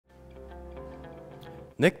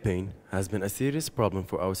Neck pain has been a serious problem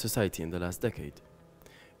for our society in the last decade.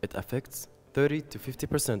 It affects 30 to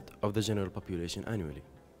 50% of the general population annually.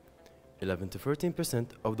 11 to 13%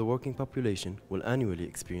 of the working population will annually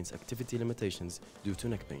experience activity limitations due to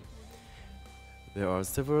neck pain. There are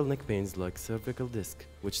several neck pains like cervical disc,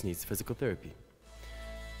 which needs physical therapy.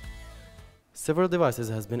 Several devices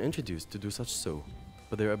has been introduced to do such so,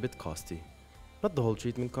 but they're a bit costly. Not the whole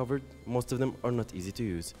treatment covered, most of them are not easy to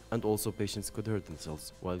use, and also patients could hurt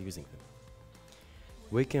themselves while using them.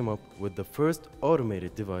 We came up with the first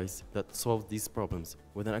automated device that solved these problems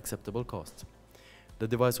with an acceptable cost. The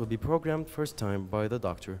device will be programmed first time by the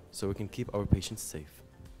doctor so we can keep our patients safe.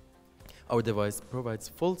 Our device provides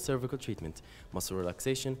full cervical treatment, muscle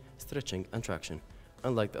relaxation, stretching, and traction,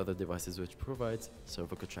 unlike the other devices which provides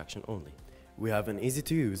cervical traction only. We have an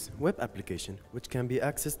easy-to-use web application which can be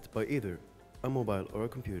accessed by either a mobile or a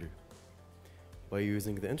computer. By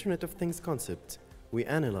using the Internet of Things concept, we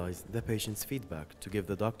analyze the patient's feedback to give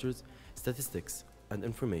the doctors statistics and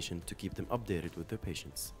information to keep them updated with their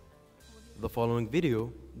patients. The following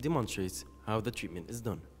video demonstrates how the treatment is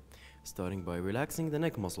done, starting by relaxing the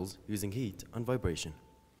neck muscles using heat and vibration.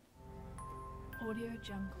 Audio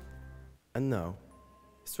Jungle. And now,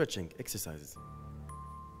 stretching exercises.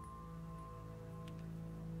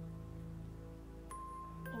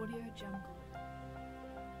 Audio Jungle.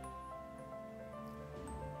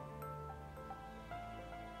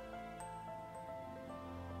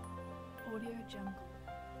 Audio Jungle.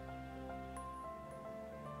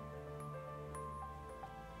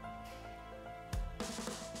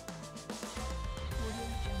 Audio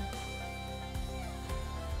Jungle.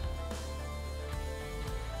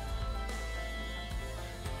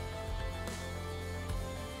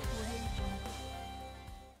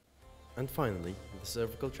 And finally, the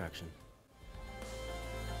cervical traction.